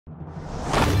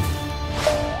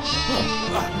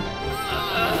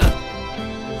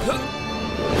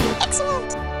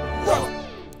Excellent.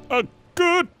 A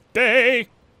good day.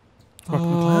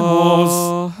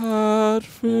 Oh, had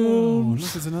Oh, look,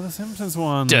 there's another Simpsons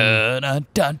one. Why's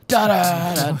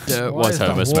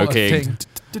Homer smoking?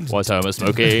 Why's Homer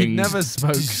smoking? Never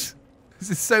smokes. This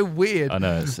is so weird. I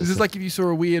know. This is like if you saw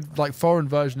a weird, like, foreign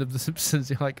version of The Simpsons.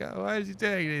 You're like, oh, why is he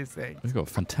doing these things? He's got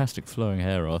fantastic flowing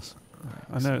hair, Ross.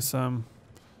 I know it's some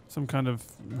kind of,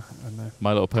 I don't know.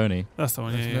 My Little Pony. That's the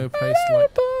one. There's Yeah, no yeah. place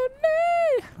like.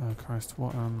 Oh Christ,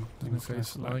 what No doesn't place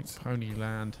select? like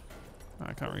Ponyland.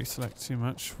 I can't really select too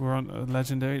much. We're on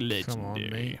legendary. Come on,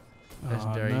 mate. Oh,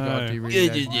 Legendary. no. You gotta do really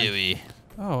legendary.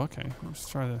 Oh, okay. Let's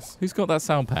try this. Who's got that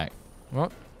sound pack?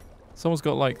 What? Someone's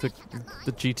got like the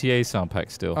GTA sound pack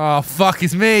still. Oh fuck!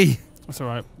 It's me. That's all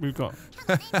right. We've got.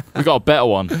 We got a better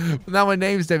one. Now my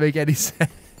names don't make any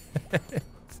sense.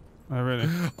 Oh really?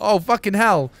 Oh fucking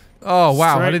hell! Oh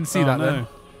wow! I didn't see that no. then.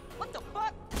 What the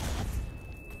fuck?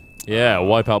 Yeah,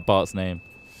 wipe out Bart's name.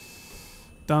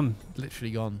 Done.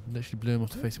 Literally gone. Literally blew him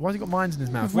off the face. Why's he got mines in his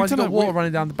mouth? We've Why's he done got a- water we-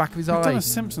 running down the back of his We've done a eye?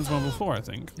 Simpsons one before, I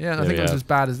think. Yeah, I Yeah, think it was yeah. as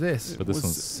bad as this. But this was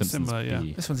one's Simpsons similar, yeah.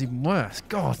 B. This one's even worse.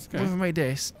 God, Okay. whoever made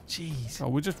this. Jeez. Oh,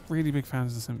 we're just really big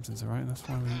fans of The Simpsons, alright? That's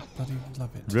why we bloody love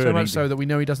it. Really? So much so that we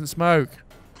know he doesn't smoke.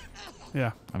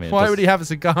 Yeah. I mean, Why would he have a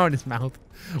cigar in his mouth?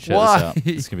 Check Why? This out.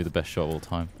 This is gonna be the best shot of all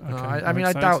time. Okay. No, I I'm mean, I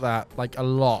excited. doubt that. Like, a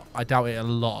lot. I doubt it a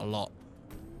lot.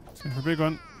 So for a big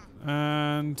one.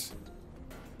 And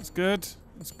it's good.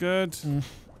 It's good. Mm.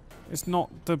 It's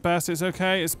not the best. It's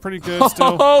okay. It's pretty good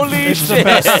still. Holy It's the shit!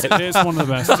 best. It's one of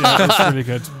the best. Yeah, it's really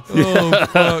good. Oh,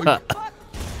 fuck.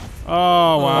 Oh,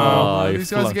 wow. Oh, you These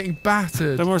guys are flunk. getting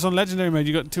battered. Then we're on Legendary mode.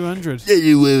 You got 200.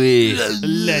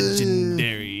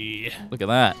 Legendary. Look at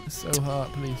that. So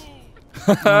hard, please.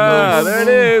 There it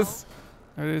is.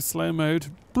 There it is. Slow mode.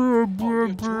 Boom,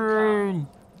 boom, boom.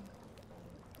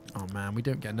 Oh, man, we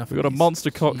don't get enough We of got a these.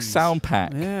 Monster Cock Jeez. sound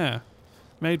pack. Yeah.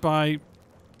 Made by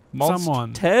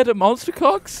someone. Ted at Monster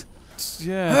Cocks?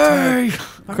 Yeah. Hey! I made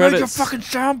your Credits. fucking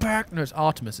sound pack! No, it's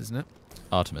Artemis, isn't it?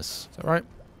 Artemis. Is that right?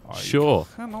 I Sure.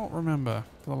 cannot remember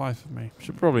for the life of me.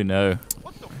 Should probably know.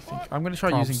 I think. I'm going to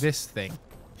try Props. using this thing.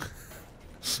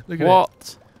 Look at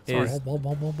What it. is?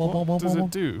 What does it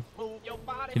do?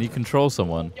 Can you control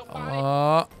someone?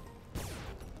 Sorry.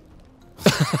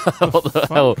 What the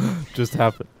hell just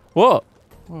happened? What?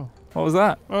 Whoa. What was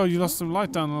that? Oh, you lost some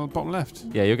light down on the bottom left.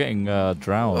 Yeah, you're getting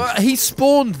drowned. He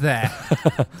spawned there.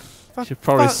 You should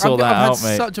probably sort that I've out, had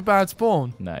mate. such a bad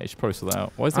spawn. Nah, you should probably sort that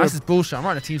out. Why is there? This is bullshit. I'm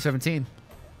writing a Team 17.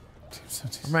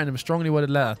 I'm writing him a strongly worded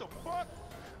letter.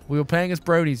 We were playing as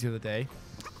bronies the other day.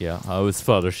 Yeah, I was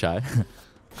father shy.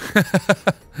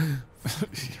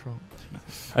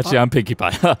 Actually, I'm Pinkie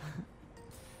Pie.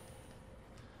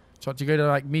 So do you go to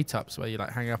like meetups where you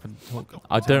like hang up and talk?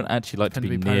 I don't actually like to be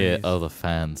Depend to be near ponies. other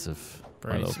fans of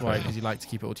My Little Bronies. Why? Pony. Because you like to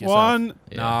keep it all to yourself. One.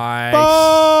 Yeah. Nice.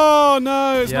 Oh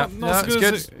no, it's Yep. not No, as it's good.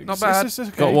 good. As it, Not it's bad. just okay.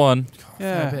 Got one.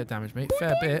 Yeah. Fair bit of damage, mate.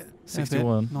 Fair bit.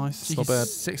 61. Nice. It's not bad.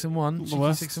 6 and 1. Not the Cheeky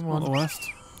worst. 6 and Not 1. the worst.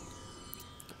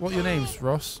 What are your names,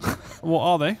 Ross? What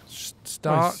are they?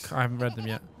 Stark. Nice. I haven't read them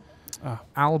yet. Ah.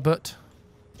 Albert.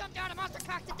 Jump down a monster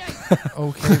cock today.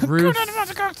 Okay. Ruth.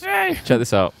 Check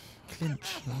this out.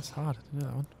 Clinch. That's hard. I didn't know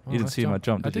that one. Oh, You didn't nice see my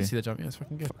jump, I did did you? see the jump. Yeah, it's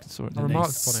fucking good. Fucking saw it in I the remarked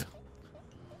knees. upon it.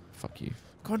 Fuck you.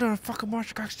 Go down a fucking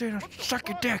monster cock stage. Suck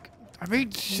your dick. I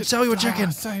mean, sell you a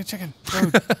chicken. Sell your chicken.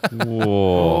 Whoa.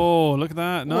 Oh, look at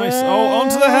that. Nice. Oh,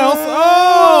 onto the health.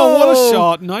 Oh, what a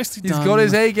shot. Nicely He's done. got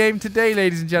his A game today,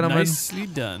 ladies and gentlemen. Nicely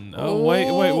done. Oh, wait,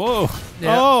 whoa.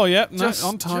 Yeah. Oh, yep. Just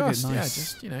on target. Just, nice.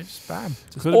 Yeah, just, just bam.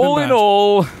 Just Could have All been in bad.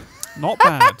 all, Not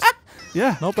bad.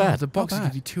 Yeah. not God, bad. the boxes bad.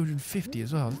 give you 250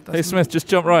 as well. That's Hey Smith, just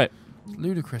jump right.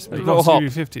 ludicrous. They Little got hop. to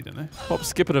 50, didn't they? Hop,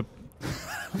 skip it a.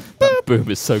 That boom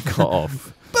is so cut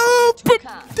off.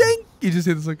 Boop, ding. You just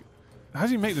hear this like, How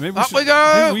do you make them? Maybe Up we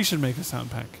go! Maybe we should make a sound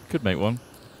pack. Could make one.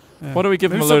 Yeah. Why don't we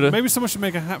give him Maybe a load of? Maybe someone should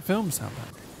make a hat film sound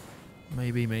pack.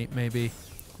 maybe, mate, maybe.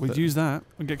 We'd But- use that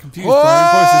and get confused Whoa! by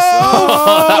our voices. Oh,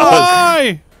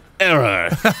 why? Error.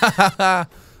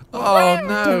 Oh I don't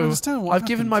no! understand what I've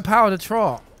given my happened. power to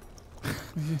Trot.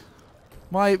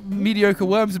 My mediocre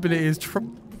worms ability is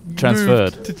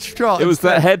Transferred. moved to Trot. It was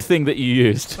that head thing that you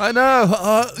used. I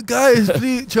know. Guys,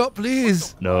 please, Trot,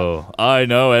 please. No, I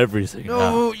know everything. now.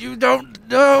 No, you don't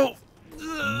know.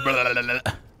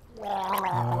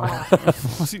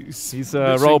 He's He's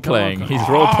role playing. He's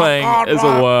role playing as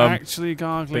a worm actually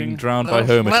gargling. being drowned by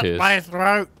Homer Slit tears. my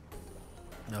throat.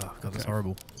 Oh god, that's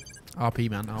horrible. RP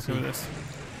man, Let's go with RP. this.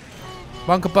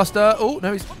 Bunker Buster. Oh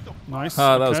no, he's Nice.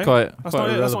 Ah, that was okay. quite. That's quite not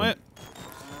it. That's not irrelevant. it.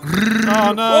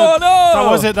 Oh no! Oh no! That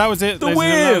was it. That was it. The ladies and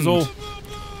gentlemen, wind. That was all.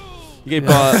 You get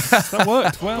Bart. That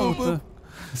worked well. With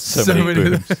the So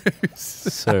many of booms.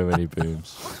 So many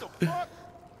booms.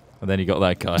 And then you got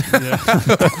that guy. yeah.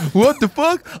 What the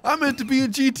fuck? I'm meant to be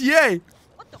in GTA.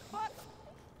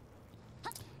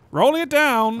 Rolling it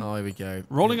down. Oh, here we go.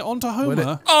 Rolling it onto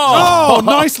Homer. Oh! Oh,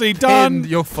 nicely done. Pinned.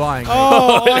 You're flying. Mate.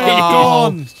 Oh, I am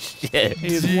gone. Shit. He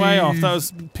is way off. That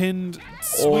was pinned.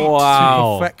 Sweet.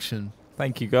 Wow. Perfection.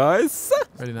 Thank you, guys.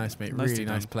 Really nice, mate. Nicely Really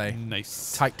nice done. play.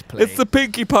 Nice. Tight play. It's the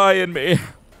Pinkie Pie in me. I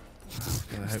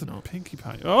It's hope the not. Pinkie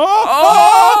Pie.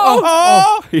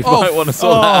 Oh! You might want to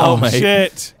sort that out, mate.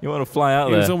 Shit. You want to fly out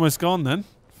He was there. almost gone then.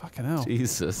 Fucking hell.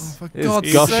 Jesus. Oh, for It's God's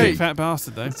He's a gushing. sake. big fat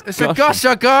bastard though. It's a Gushing.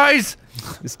 gusher, guys.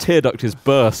 His tear duct is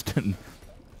burst and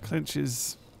Clinch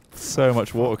is so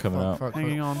much water coming out. Fuck,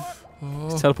 hanging on. Oh.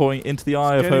 He's teleporting into the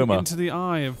eye of Getting Homer. into the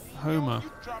eye of Homer.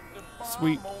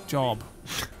 Sweet job.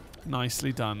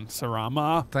 Nicely done,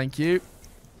 Sarama. Thank you.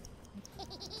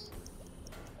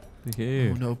 Thank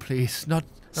you. Oh no, please, not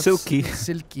Silky.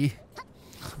 Silky.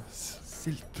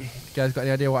 Silky. You guys got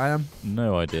any idea what I am?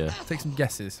 No idea. Take some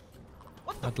guesses.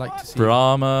 I'd like to see.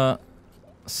 Brahma,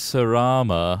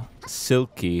 Sarama,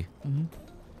 Silky, Mhm.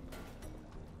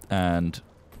 and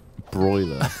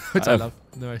Broiler. Which I love.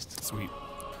 The most. Sweet.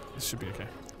 This should be okay.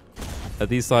 Are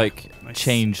these like Nice.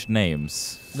 changed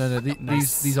names? No,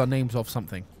 Nice. these are names of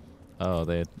something. Oh,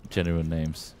 they're genuine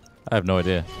names. I have no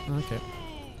idea. Okay. Do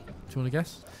you want to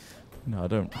guess? No, I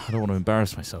don't want to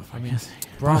embarrass myself. I mean- guess.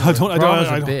 I don't- Brahma's I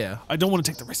a don't- beer. I don't want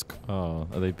to take the risk. Oh,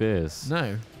 are they beers?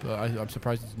 No, but I'm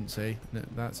surprised you didn't say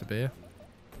that's a beer.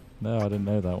 No, I didn't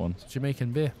know that one. It's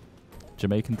Jamaican beer.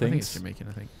 Jamaican I think it's things. Jamaican.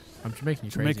 I think. I'm Jamaican. You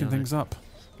You're crazy? making aren't I? things up.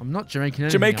 I'm not Jamaican.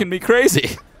 Anything Jamaican up. me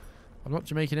crazy. I'm not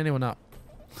Jamaican anyone up.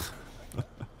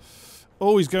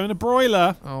 Oh, he's going to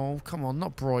broiler. Oh, come on,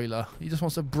 not broiler. He just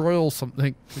wants to broil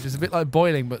something, which is a bit like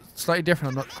boiling, but slightly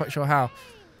different. I'm not quite sure how.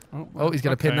 Oh, he's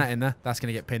going to pin that in there. That's going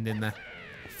to get pinned in there.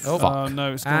 Oh, Oh,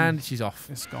 no, it's gone. and she's off.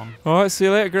 It's gone. All right, see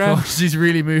you later, Graham. Oh, she's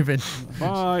really moving.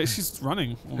 Bye. She's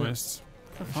running almost.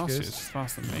 How fast she she is. is. She's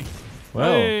faster than me.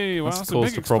 Well, Hey, wow, that's that's a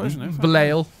caused big a problem. explosion, eh?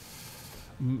 Blail.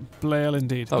 Blail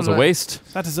indeed. That was a waste.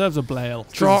 That deserves a blail.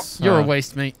 Drop. You're a uh,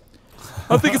 waste, mate.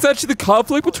 I think it's actually the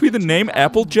conflict between the name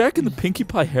Applejack and the Pinkie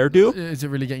Pie hairdo. Is it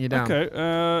really getting you down?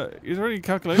 Okay, is there any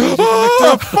calculations?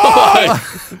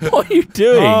 What are you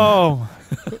doing? Oh,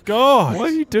 God. Why are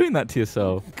you doing that to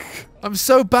yourself? I'm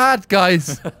so bad,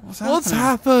 guys. What's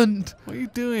happened? What are you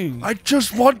doing? I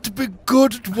just want to be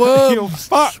good at You're worms.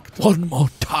 fucked. One more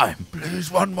time. Please,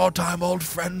 one more time, old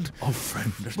friend. Oh,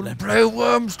 friend, just We'll let me. play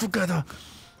worms together.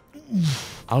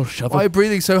 I'll shove Why are a you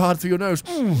breathing so hard through your nose?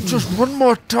 Just one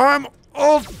more time,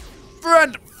 old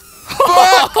friend.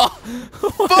 Fuck!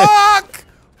 Fuck!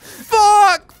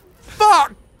 Fuck!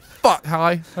 Fuck! Fuck!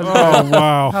 Hi. Oh,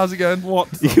 wow. How's it going? What?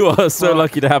 the You are so fuck?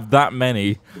 lucky to have that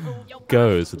many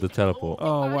goes with the teleport.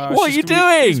 Oh, wow. What She's are you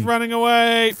gonna be- He's doing? running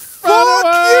away. Fuck Run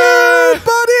away! you,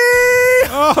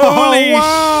 buddy! Oh, Holy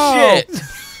wow. shit!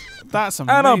 That's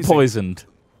amazing. And I'm poisoned.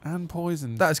 And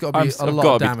poisoned. That's got to be a lot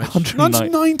gotta of be damage.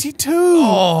 190. 192.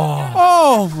 Oh.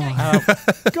 Oh,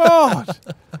 my God.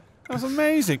 That's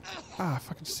amazing. Ah,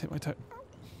 if I can just hit my toe.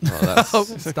 Oh, that's Oh,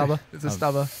 stubber. It's a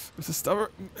stubber. It's a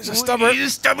stubber. It's a stubber. You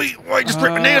stubby. Why just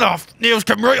rip my nail off? Nails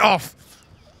come right off.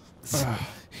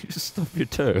 you just stub your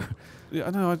toe. Yeah, I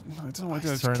know. I don't know what I did.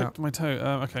 I just Sorry, clicked my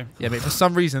toe. Okay. Yeah, mate, for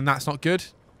some reason that's not good.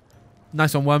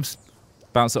 Nice one, Worms.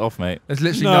 Bounce it off, mate. There's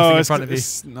literally nothing in front of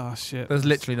you. No, shit. There's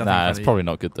literally nothing in Nah, front it's of you. probably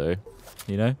not good though.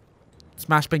 You know?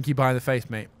 Smash Pinkie Pie in the face,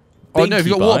 mate. Oh, no, have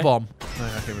you got Pinkie water Pie? bomb? No,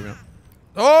 okay, we go.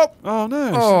 Oh! Oh, no.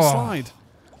 It's Oh. a slide.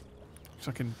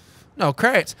 Fucking No,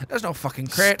 crates. There's no fucking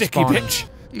crates. sticky spawning. bitch.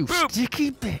 You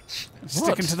sticky bitch.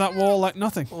 Sticking to that wall like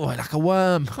nothing. Oh, like a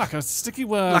worm. Like a sticky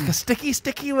worm. Like a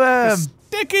sticky worm.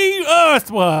 sticky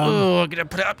earthworm. Oh, I'm going to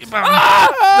put it up your bum.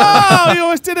 Oh, you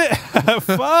almost did it.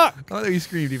 Fuck. I like that you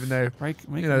screamed even though, Make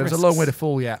you know, there's a long way to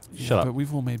fall yet. Yeah, Shut up. But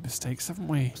we've all made mistakes, haven't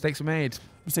we? Mistakes are made.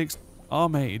 Mistakes are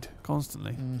made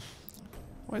constantly.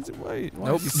 Why is it? Why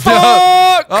Nope. is it-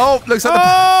 Fuck! Oh, looks like the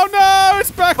Oh no!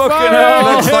 It's backfired. Fucking hell.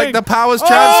 looks like the power's Oh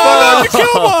no! You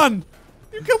transferred. killed one.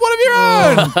 You killed one of your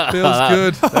own. Feels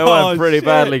good. That Oh, went pretty shit.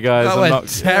 badly, guys. That I'm went not,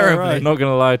 terribly. right. not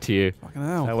gonna lie to you. Fucking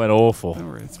hell. That went awful.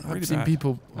 No, it's really I've seen bad.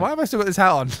 people. Why have I still got this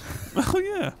hat on? Oh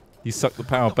yeah. You sucked the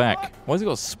power back. Why has it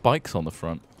got spikes on the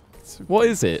front? What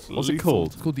is it? What's it Lethal.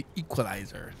 called? It's called the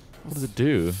equalizer. What does it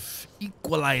do?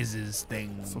 Equalizes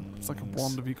things. It's like a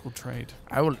wand of equal trade.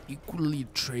 I will equally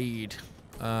trade.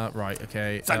 Right,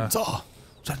 okay. Sensor.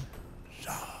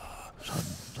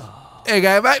 Here you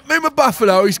go, mate. Meet my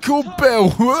buffalo. He's called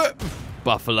Bill.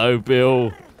 Buffalo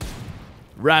Bill.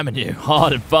 Ramming you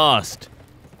hard and fast.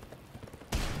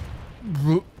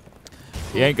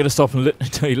 He ain't gonna stop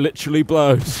until he literally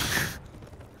blows.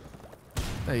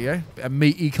 There you go. A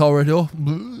meaty corridor.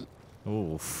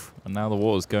 Oof. And now the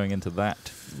water's going into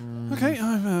that. Okay,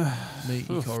 I'm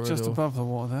Meaty corridor. just above the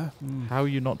water there. How are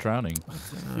you not drowning?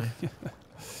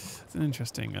 It's an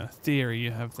interesting theory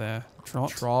you have there,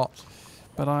 Trot.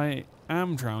 But I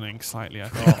am drowning slightly, I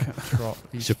think. Trot.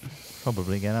 You should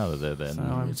probably get out of there then. So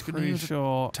I'm It's gonna pretty use a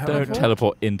Don't sure.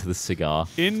 teleport into the cigar.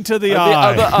 Into the The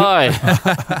eye. other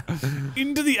eye.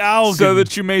 Into the algae. So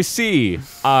that you may see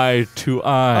eye to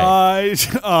eye. Eye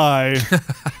to eye.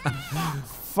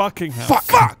 Fucking hell.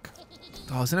 Fuck!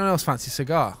 Oh, does anyone else fancy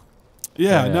cigar?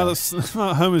 Yeah, Yeah. now that's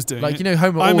what Homer's doing. Like, it. you know,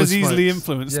 Homer I'm always as easily smokes.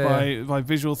 influenced Yeah. by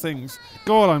visual things.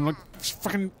 God, I'm like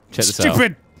fucking Check this out.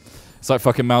 stupid. It's like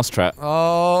fucking Mousetrap.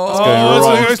 Oh, It's going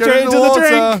right. Go straight into the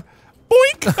drink.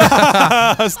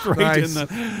 Boink! Straight Nice. in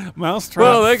the mouse trap.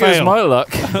 Well, there goes Fail. my luck.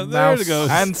 There it goes.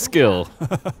 And skill.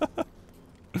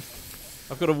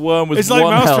 I've got a worm with It's like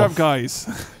one mousetrap, health. guys.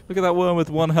 Look at that worm with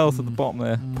one health at the bottom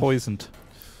there. Poisoned.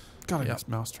 God, I Yep. miss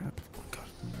mousetrap.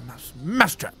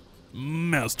 Mousetrap.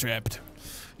 Mousetrapped.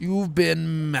 You've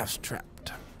been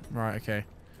mousetrapped. Right, okay.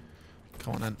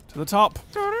 Come on then. To the top.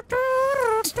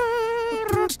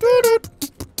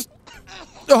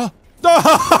 Oh!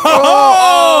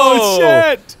 Oh,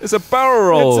 shit! It's a barrel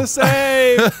roll. It's a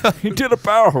save. He did a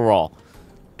barrel roll.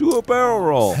 Do a barrel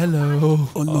roll. Hello.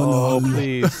 Oh,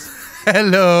 please.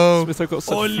 Hello. Smith, I've got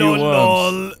such Oh, few worms.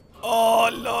 lol. Oh,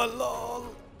 lol.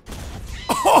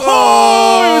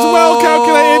 Oh, it was well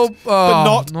calculated, but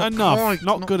not enough. quite,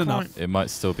 not good quite. enough. It might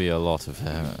still be a lot of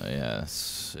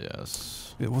yes.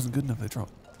 It wasn't good enough, they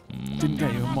dropped. Didn't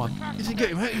get you in one. You didn't get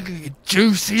you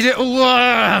juicy little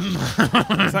worm.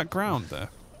 Is that ground there?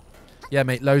 Yeah,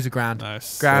 mate, loads of grand. No.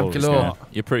 Grab Oh, galore. yeah.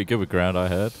 You're pretty good with ground, I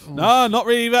heard. No, not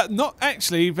really. Not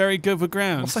actually very good with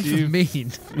ground. What's that even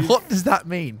mean? What does that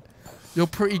mean? You're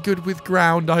pretty good with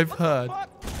ground, I've heard.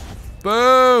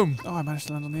 Boom! Oh, I managed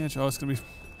to land on the edge. Oh, it's going to be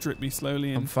drip me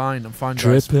slowly I'm in. fine, guys.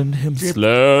 Dripping him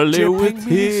slowly Dripping with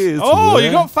me. his. Oh, you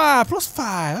wet- got 5 plus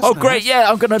 5. That's Oh, nice. great! Yeah,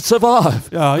 I'm gonna survive.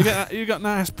 Yeah, you got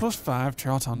nice plus 5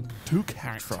 Trot on 2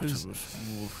 characters.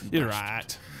 You're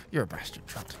right. You're a bastard,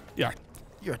 Trot. You're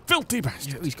You're a filthy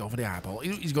bastard. He's going for the eyeball.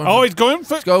 He's going. Oh, for, he's going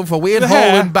for. he's going for weird the hole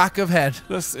hair. in back of head.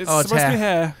 It's Oh, it's supposed to be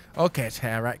hair. Okay, it's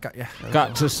hair, right? Got you.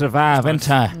 Got to survive, ain't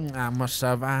I? I must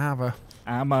survive.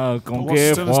 I'm But gonna what's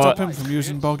give going to stop what him from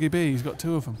using Boggy B? He's got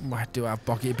 2 of them. I do have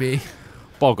Boggy B.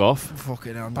 bog off.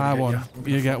 Fucking hell. I'm Buy gonna one, get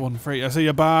you get one free. I say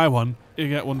you buy one, you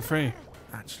get one free.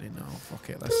 Actually, no. Fuck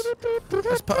it.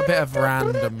 Let's put a bit of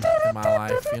random in my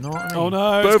life. You know what I mean? Oh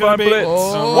no, it's Bovine going to be. Blitz.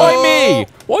 Oh. Why me?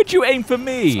 Why'd you aim for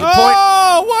me?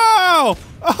 Oh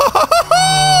wow!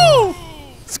 Oh,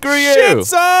 Screw you! shit,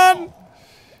 son!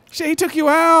 Shit, he took you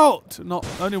out. Not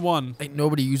only one. Ain't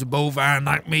nobody use a bovine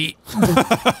like me.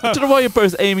 I don't know why you're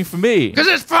both aiming for me. Because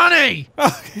it's funny.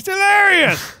 It's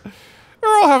hilarious. We're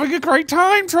all having a great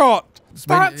time, Trot.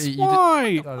 That's You did- why.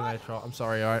 I don't know, Trot. I'm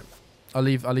sorry. All right. I'll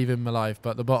leave him alive,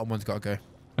 but the bottom one's got to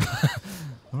go.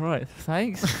 All right,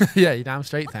 thanks. Yeah, you damn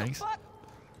straight. Thanks.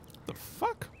 The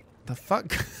fuck? The fuck?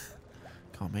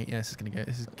 Come on, mate. Yeah, this is gonna go.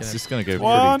 This is It's gonna. just gonna go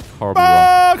One. pretty horribly wrong.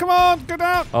 Oh, come on, go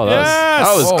down. Oh, yes.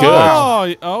 that was Oh, good.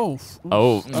 wow. Oh,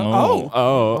 Oh,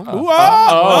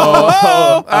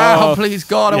 oh. Oh, please,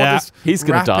 God! I Yeah. want this. He's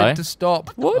gonna rapid die. to stop.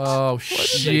 What? Oh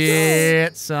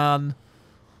shit, son.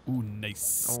 Ooh,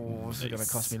 nice. Oh, this is gonna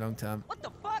cost me long term. What the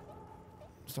fuck?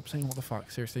 Stop saying what the fuck.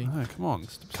 Seriously. Oh, come on,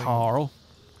 saying- Carl.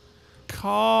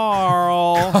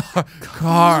 Carl.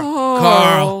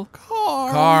 Carl.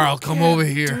 Carl, come can't over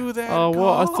here. do that, Oh,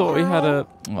 what? I thought we had Carl.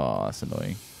 a. Oh, that's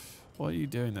annoying. What are you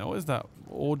doing there? What is that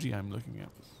orgy I'm looking at?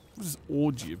 What is this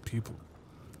orgy of people?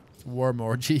 Worm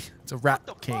orgy. It's a rat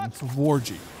king. It's a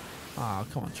wargy. Oh,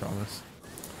 come on, Charles.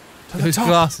 To the Those top.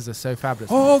 glasses are so fabulous.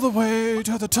 All the way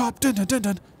to the top. Dun, dun, dun,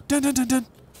 dun, dun, dun, dun, dun.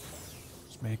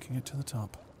 Just making it to the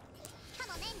top.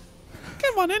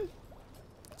 Come on in.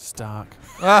 Stark.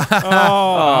 Oh,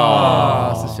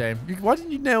 Oh. that's a shame. Why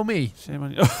didn't you nail me? Shame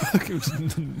on you. He was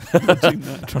nudging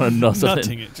that. Trying to nut it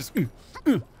Nutting in. it. Just,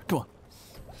 come on.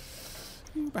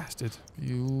 You bastard.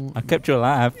 You. I kept you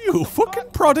alive. You fucking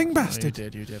prodding You bastard.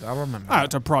 did. You did. I remember. I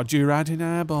had to prod you right in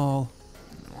our ball.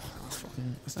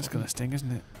 That's That's going to sting,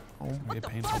 isn't it? Oh, be a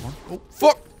painful one. Oh,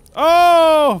 fuck!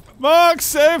 Oh, Mark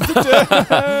saved the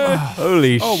day.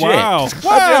 Holy Oh, shit. wow. How'd you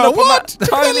end Wow, up on what? that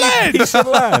tiny piece of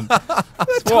land.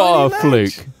 What a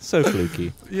fluke. So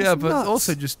fluky. Yeah, but nuts.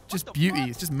 also just beauty.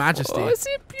 It's just majesty. Oh, is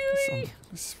it beauty?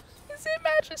 What's Is it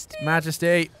majesty?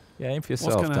 Majesty. Yeah, aim for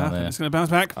yourself going to down happen? there. It's going to bounce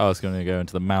back. Oh, it's going to go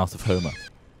into the mouth of Homer.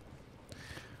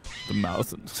 The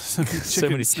mouth. And so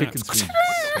many chickens being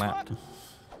slapped.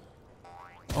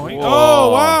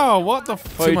 Oh, wow. What the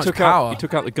f... Oh, Too much power. he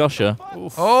took out the gusher.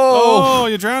 Oh,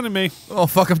 you're drowning me. Oh,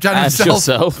 fuck, I'm drowning And myself.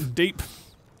 yourself. Deep.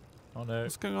 Oh, no.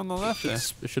 What's going on the left there?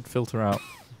 It should filter out.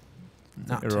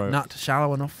 Not, not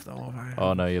shallow enough, though.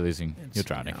 Oh, no, you're losing. You're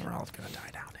drowning. We're all going to die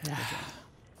down here.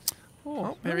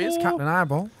 Oh, there he is, Captain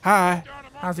Eyeball. Hi.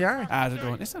 How's the eye? How's it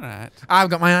going? It's alright. I've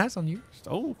got my eyes on you.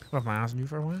 Oh, I've got my eyes on you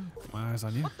for a while. my eyes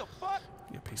on you.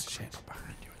 You piece of shit.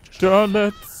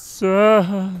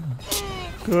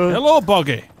 Hello,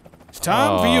 Boggy. It's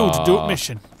time for you to do a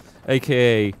mission.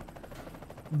 AKA.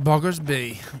 Boggers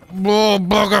B. Oh,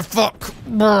 bugger fuck.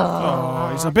 Oh,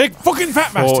 he's a big fucking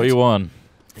fat bastard. 41.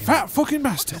 Fat fucking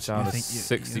bastard. Down to think you- you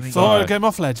think- 65. Thought I'd get him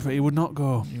off ledge, but he would not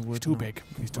go. He would He's too not. big.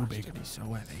 He's too big. He's so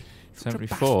heavy.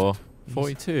 74.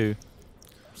 42.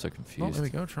 So Oh, confused. there we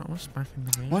go. Travis back in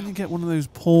the game. Why don't you get one of those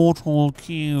portal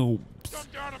cubes?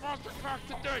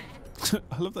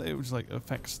 I love that it was like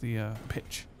affects the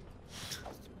pitch.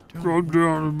 Come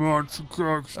down and Monster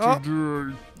Cracks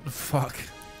today. Fuck.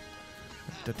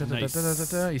 Nice.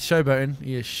 He's showboating.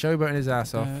 He is showboating his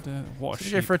ass off. What a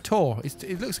He's going to go for a tour.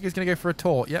 It looks like he's going to go for a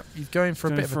tour. Yep, he's going for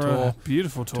a bit of a tour.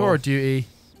 Beautiful tour. Tour of duty.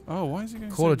 Oh, why is he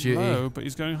going Call so of Duty. low? But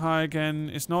he's going high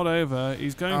again. It's not over.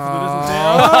 He's going for the Oh. little tail.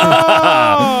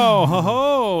 Oh, ho,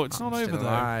 ho. It's not I'm over still though.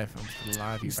 alive. I'm still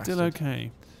alive, you He's still bastard.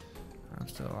 okay. I'm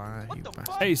still alive, you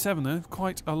bastard. 87 though.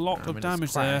 Quite a lot I of mean, it's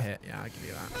damage quite a there. hit. Yeah, I'll give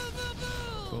you that.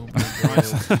 Boom,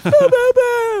 boom,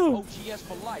 boom. OGS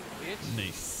for life, bitch.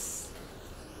 Nice.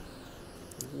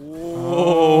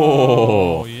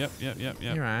 Oh. Yep.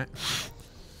 You're right.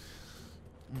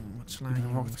 What's You're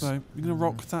gonna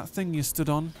rock that thing you stood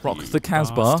on. Rock You the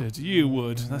Casbah. bastard. You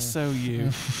would. That's so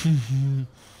you.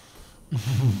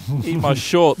 Eat my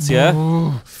shorts, yeah?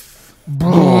 I'm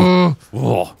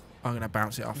Whoa. going to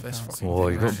bounce it off this fucking Oh,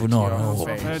 thing you got right banana. into your Oh.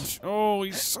 face. Ledge. Oh,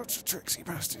 he's such a tricksy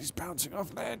bastard. He's bouncing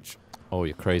off ledge. Oh,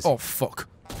 you're crazy. Oh, fuck.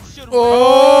 Oh,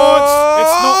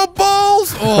 it's not.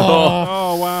 balls! Oh,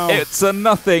 Oh, wow. It's a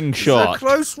nothing it's a shot.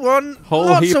 close one. Whole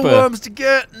Lots heap of of- worms to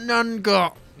get, none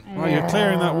got. Well, you're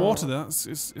clearing that water there.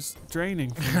 It's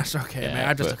draining. That's okay, Yeah, mate.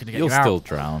 I'm just but looking to get you'll you out. still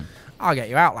drown. I'll get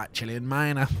you out like Chilean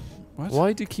miner. What?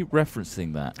 Why do you keep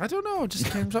referencing that? I don't know. It just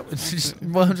came up. It just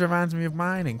worms reminds me of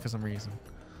mining for some reason.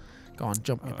 Go on,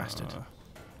 jump, you bastard.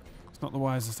 It's not the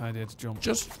wisest idea to jump.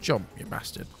 Just jump, you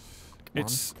bastard. Come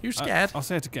It's. on. You scared? I'll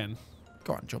say it again.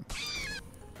 Go on, jump.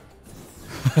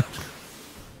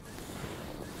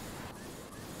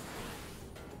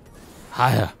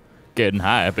 Higher. Getting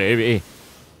higher, baby.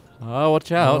 Oh,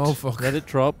 watch out. Oh, fuck. Let it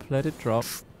drop. Let it drop.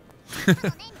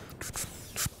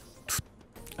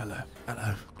 Hello.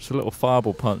 Hello. Just a little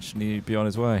fireball punch and he'd be on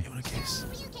his way. You want a kiss?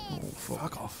 Oh,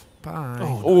 Fuck off. Bye.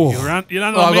 Oh, you land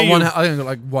Oh, on I've me. got one. you- I think I got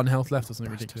like 1 health left or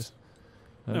something ridiculous.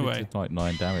 That No only way. did like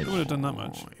 9 damage. It would have done that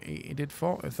much. Oh, he did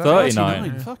 40, 39.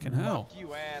 Yeah. Fucking hell.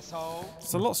 You asshole.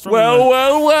 It's a lot stronger.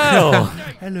 Well.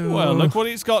 Hello. Well, look what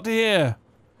he's got to hear.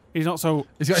 He's not so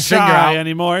He's got his shy finger out.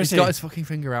 anymore, is He's he? got his fucking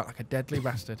finger out like a deadly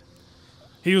bastard.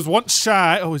 He was once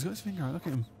shy. Oh, he's got his finger out. Look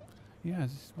at him. Yeah,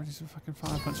 he's ready to fucking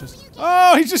fire punches.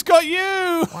 Oh, he just got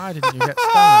you! Why didn't you get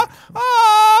stuck?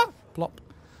 Ah! Plop.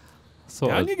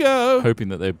 Sort Down of you go. hoping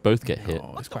that they both get hit.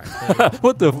 Oh, it's quite clear.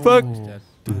 What the fuck? He's dead.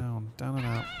 Down and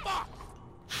out.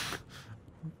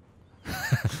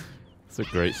 It's a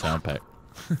great sound pack.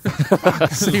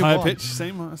 High one. pitch.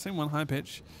 Same one, high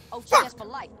pitch. OGS for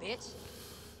life, bitch.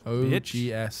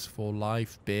 OGS for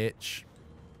life, bitch.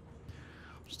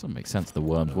 Just doesn't make sense in the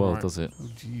worm's world, Alright. does it? Oh,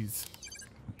 jeez.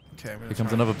 Okay, I'm gonna Here comes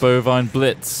try another bovine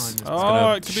blitz. Find It's this- Oh,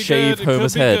 gonna it could be shave good.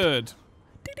 Homer's it could head. be good.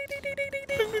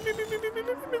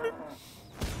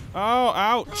 Oh,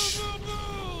 ouch.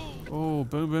 Oh,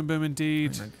 boom, boom, boom,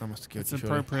 indeed. That must have killed It's you,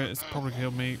 surely. appropriate. It's probably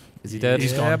killed me. Is he dead?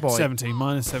 He's Yeah, gone. boy. 70,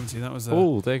 minus 70. That was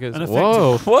Oh, there goes. an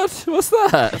Whoa! effective- What? What's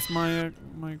that? That's my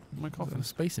my coffin. A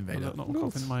Space Invader. Not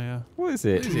coffin, my What is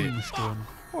it? tombstone.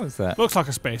 What is that? Looks like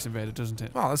a space invader, doesn't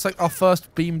it? Wow, that's like our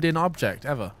first beamed in object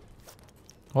ever.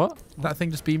 What? That thing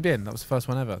just beamed in. That was the first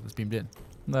one ever that's beamed in.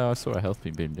 No, I saw a health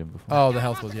beam beamed in before. Oh, the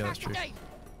health was. Yeah, that's true.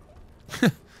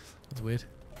 That's weird.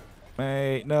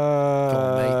 Mate, no. Go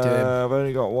on, mate, do him. I've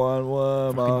only got one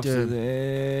worm Fucking do after him.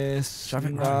 this. Shove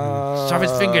it. No. Shove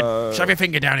his finger. Shove your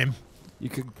finger down him. You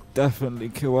could definitely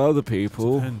kill other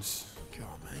people. Depends. Go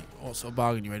on, mate. What sort of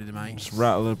bargain you ready to make? Just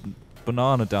rattle a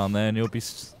banana down there and you'll be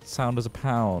sound as a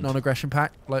pound. Non-aggression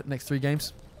pack. Like next 3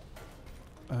 games.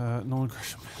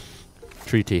 Non-aggression. You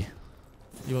Treaty.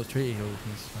 want to treat you?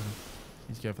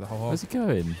 He's going for the whole hog. Where's he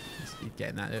going? He's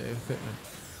getting that equipment.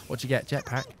 What'd you get?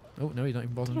 Jetpack? Oh, no, you don't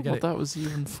even I bother don't to know get what it. that was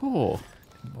even for.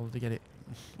 Didn't bother to get it.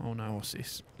 Oh no, what's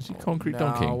this? Is he Oh, concrete no,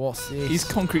 donkey? what's this? He's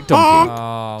concrete donkey.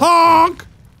 Oh, Honk!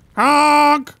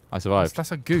 Honk! I survived.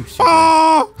 That's a goose.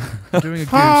 Honk! You're doing a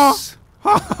goose.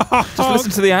 Just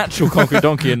listen to the actual concrete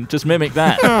donkey and just mimic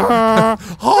that.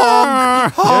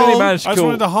 Honk! You only managed I to just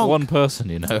wanted to kill honk. one person,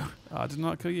 you know. I did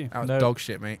not kill you. That was No. dog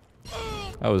shit, mate.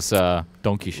 That was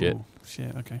donkey shit. Ooh,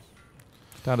 shit, okay.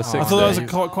 Down to Oh, 6 I thought that was days.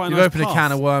 quite a You've nice opened a path.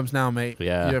 can of worms now, mate.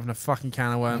 Yeah. You opened a fucking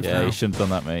can of worms Yeah, now. you shouldn't have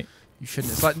done that, mate. You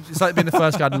shouldn't. It's like being the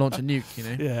first guy to launch a nuke, you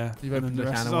know? Yeah. You've and opened then a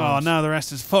the can rest of is- Oh, worms. now the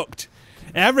rest is fucked.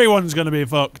 Everyone's going to be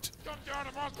fucked.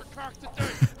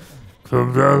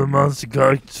 Come down the monster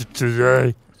character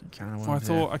today. Can of Well, I worms,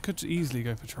 thought I could easily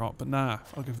go for Trot, but nah,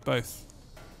 I'll go for both.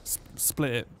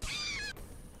 Split it.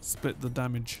 Split the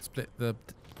damage. Split the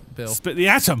bill. Split the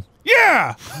atom.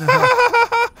 Yeah!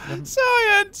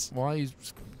 Science! Why are you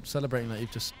celebrating that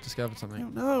you've just discovered I something?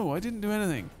 don't know. I didn't do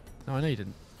anything. No, I know you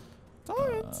didn't.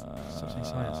 Science. Such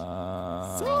science.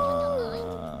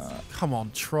 Come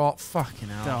on, Trot. Fucking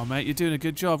hell. Oh, mate, you're doing a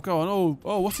good job. Go on.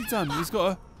 Oh, what's he done? He's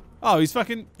got a. Oh, he's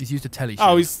fucking. He's used a telly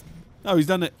shield. He's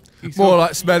done it. He's More got-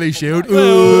 like smelly shield.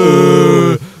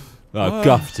 Ooh. I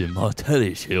guffed him my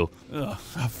telly shield. Ugh.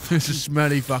 It's a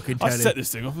smelly fucking I telly. set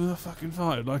this thing off with a fucking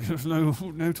fire like there's no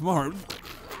tomorrow.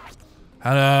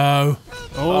 Hello.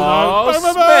 Oh, no.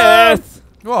 Smith!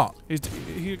 What?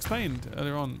 He explained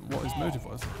earlier on what his motive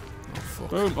was. Oh, fuck.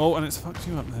 Boom. Oh, and it's fucked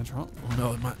you up there, Trot. Oh,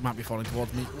 no, it might be falling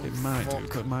towards me. It might do,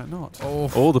 but it might not.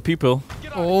 Oh, All the people.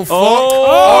 oh, fuck.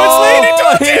 Oh, it's leading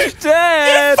towards you! He's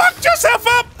dead! Fucked yourself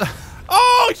up!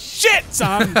 Oh, shit,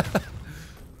 son!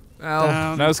 Ow.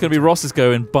 Down. Now it's going to be Ross's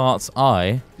go in Bart's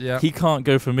eye. Yeah. He can't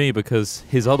go for me because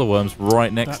his other worm's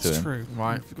right next to That's him. true.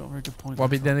 Right. You've got a very good point. Well,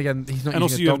 there, but then again, he's not And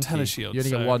also using you a have donkey. teleshield, You only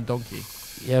so- get one donkey.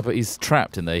 Yeah, but he's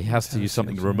trapped in there. He has to use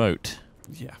something Teleshield, remote.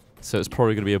 Trot. Yeah. So it's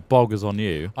probably going to be a boggers on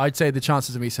you. I'd say the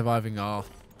chances of me surviving are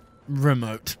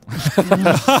remote.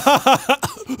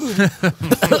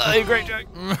 Great joke.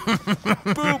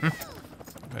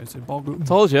 Okay, so Boggle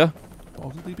Told you.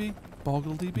 DB?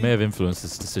 Boggle DB? May have influenced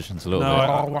his decisions a little No, bit.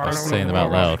 I- I was saying them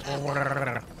out loud.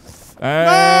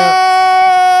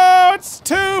 No! It's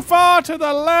too far to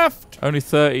the left! Only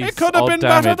 30 It could have odd been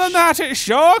damage. better than that, it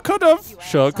sure could have!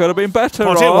 Sure, it could have been better,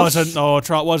 But it Ross. wasn't, no,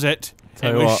 Trot, was it?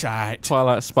 Tell It you was what, shite.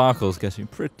 Twilight Sparkle's getting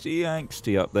pretty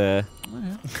angsty up there. Oh,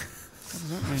 yeah. What does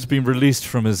that mean? He's been released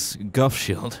from his guff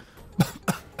shield.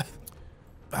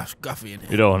 That's guffy in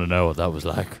here. You don't want to know what that was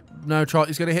like. No, Trot.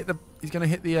 He's gonna hit the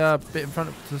bit in front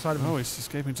of to the side of him. Oh, he's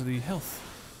escaping to the health.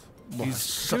 What, He's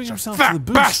such giving a himself fat the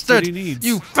boost bastard! that he needs.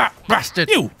 You fat bastard!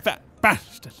 You fat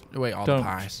bastard! Wait, on Don't the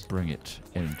pies. bring it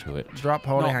into it. Drop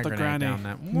holy Not hand the grenade granny. down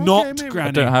there. Not Okay, maybe. granny.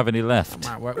 I don't have any left.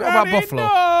 Might work. What about Granny, Buffalo?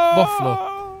 no!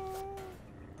 Buffalo.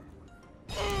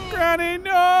 Granny,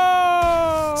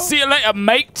 no! See you later,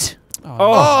 mate. Oh,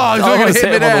 Oh, he's I gonna was hit me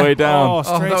him on the there. way down. Oh, Oh,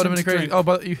 straight that would have been into crazy. drink. Oh,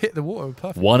 but you hit the water.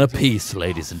 Perfect. One apiece,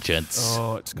 ladies and gents.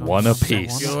 Oh, it's gone. One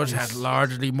apiece. Yours has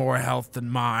largely more health than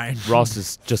mine. Ross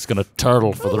is just going to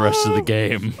turtle for the rest of the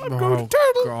game. Oh,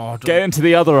 God. Get into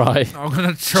the other eye. I'm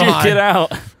gonna Check try. it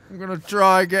out. I'm gonna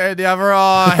try getting the other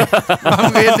eye.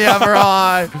 I'm in the other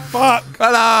eye. Fuck!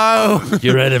 Hello.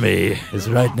 Your enemy is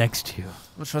right next to you.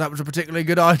 I'm not sure that was a particularly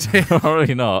good idea.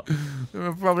 Probably not. There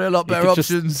were probably a lot You better could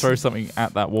options. just throw something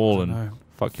at that wall and No.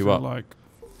 fuck you Feel up. like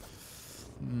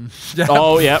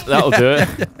Oh, yeah, that'll do it.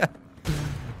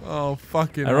 Oh,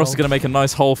 fucking And Ross is hell. going to make a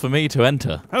nice hole for me to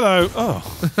enter. hello.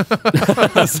 Oh,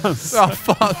 that sounds Oh,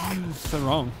 fuck. so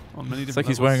wrong on many different It's like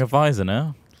he's wearing a visor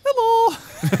now. hello.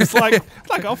 It's like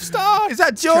off star. Is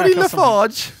that Johnny Track or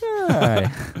something. Laforge? Hey.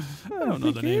 I don't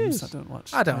know the names. I don't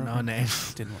watch. I the don't know program.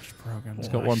 names. Didn't watch the program. He's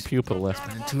got one pupil left.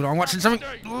 Been too long watching something.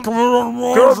 Are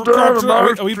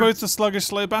we both the sluggish,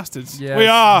 slow bastards? Yeah, We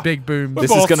are. Big boom. We're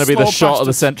This is both going to be the small shot of the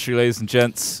bastards. century, ladies and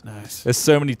gents. Nice. There's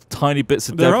so many tiny bits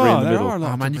of There debris are. in the There middle. are a lot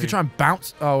Oh, of man, you debris. could try and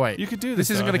bounce. Oh, wait. You could do this.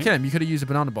 This isn't though, going to I kill think. him. You could have used a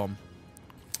banana bomb.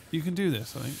 You can do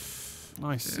this, I think.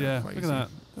 Nice. Yeah, Yeah. quite Look easy. at that.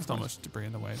 There's not much debris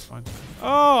in the way. It's fine.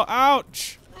 Oh,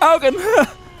 ouch. Hogan!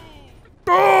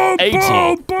 80.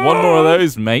 One more of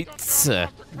those, mates. All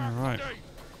right.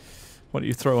 Why don't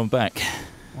you throw one back?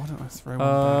 Why don't I throw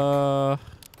one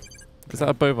back? Is that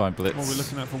a bovine blitz? What are we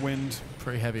looking at for wind?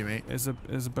 Pretty heavy, mate. Is a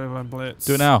bovine blitz.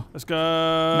 Do it now. Let's go.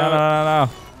 No.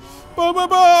 Boom, boom,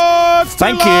 boom. It's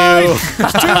Thank too you. light.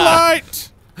 It's too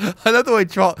light. I love the way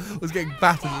Trot was getting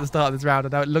battered at the start of this round,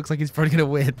 and now it looks like he's probably going to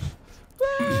win.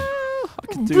 I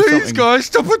can do Please, something. guys,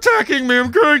 stop attacking me.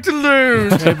 I'm going to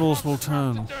lose. Tables will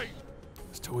turn.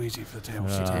 It's too easy for the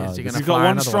tables to turn. Is he gonna You've got fire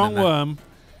one another strong in there? worm.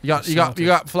 You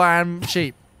got flying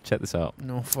sheep. Check this out.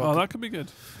 No, fuck. Oh, that could be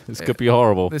good. This could be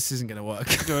horrible. This isn't going to work.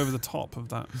 Go over the top of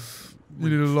that. You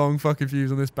need a long fucking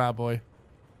fuse on this bad boy.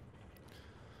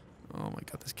 Oh my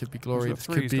god, this could be glory. got This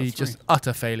three, could he's be got three. just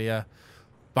utter failure.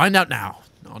 Find out now.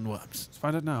 on worms. Let's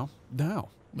find out now. Now.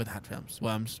 With hat films.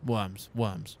 Worms.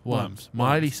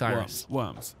 Miley Cyrus.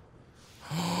 Worms.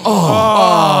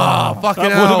 Oh, fucking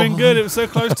that hell. would have been good. It was so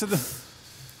close to the...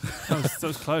 that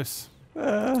was close.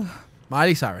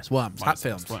 Miley Cyrus. Worms. Hat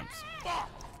films. Worms.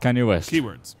 Kanye West.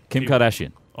 Keywords. Kim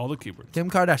Kardashian. All the keywords.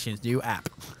 Kim Kardashian's new app.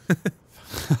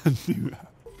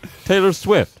 Taylor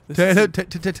Swift.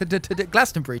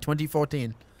 Glastonbury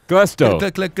 2014. Glasgow.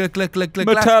 Click.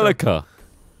 Metallica.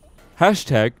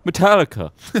 Hashtag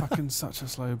Metallica. Fucking such a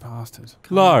slow bastard.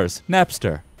 Lars.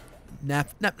 Napster. Nap.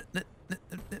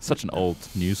 Such an old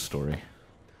news story.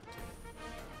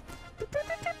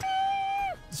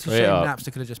 It's a Straight shame up. Napster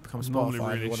could have just become Normally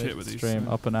Spotify. really What shit it- with these. Stream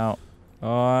up and out.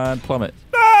 And plummet.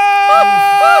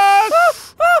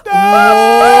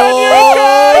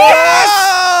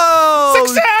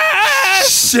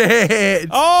 Success! Shit!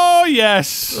 Oh,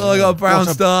 yes. Oh, I got a brown What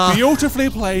a star. Beautifully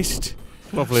placed.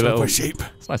 Lovely little. sheep.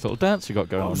 It's a nice little dance you got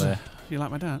going on there. You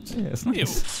like my dance? Yeah, it's You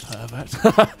nice. pervert.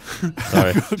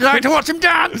 Sorry. Would you like to watch him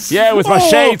dance? Yeah, with my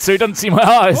shades so he doesn't see my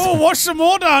eyes. Oh, watch some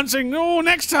more dancing. Oh,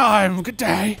 next time. Good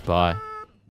day. Bye.